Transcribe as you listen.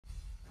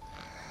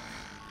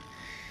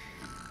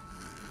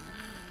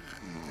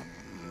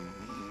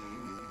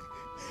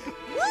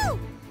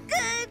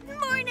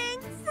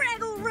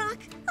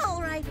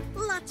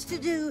to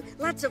do,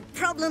 lots of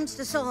problems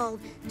to solve.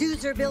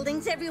 Doozer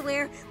buildings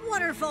everywhere,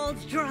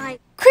 waterfalls dry.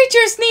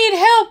 Creatures need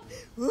help!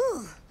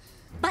 Ooh,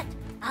 but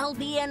I'll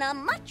be in a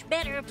much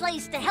better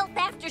place to help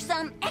after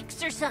some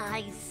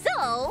exercise,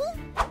 so...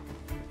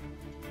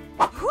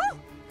 Whew,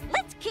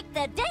 let's kick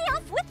the day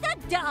off with a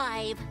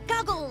dive.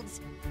 Goggles,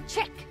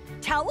 check.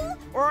 Towel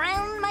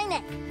around my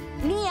neck.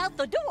 Me out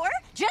the door,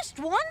 just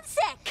 1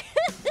 sec.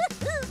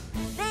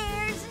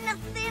 There's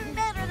nothing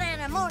better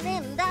than a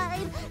morning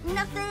dive.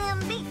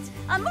 Nothing beats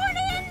a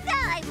morning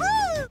dive.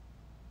 Woo!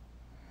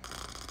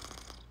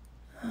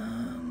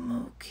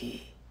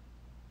 Moki.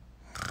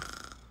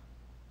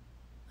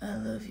 I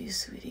love you,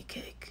 sweetie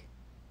cake.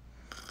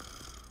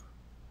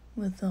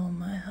 With all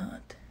my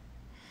heart.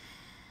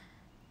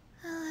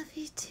 I love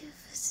you too,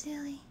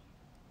 Vasily.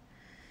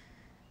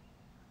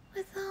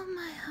 With all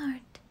my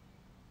heart.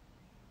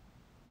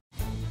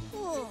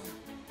 Oh,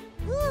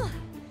 oh,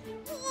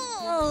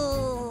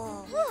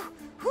 oh,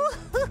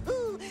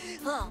 oh,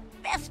 oh,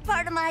 best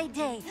part of my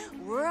day,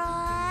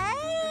 right?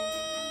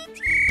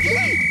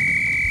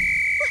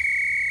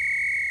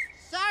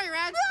 Sorry,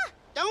 Red.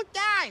 Don't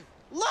dive.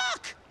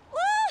 Look!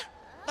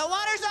 The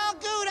water's all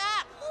gooed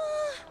up.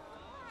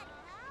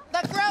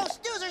 The gross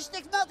doozer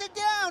stick's melted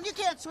down. You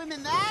can't swim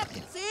in that.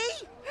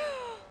 See?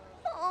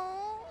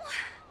 Oh.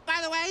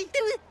 By the way,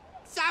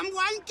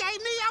 someone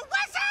gave me a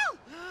whistle.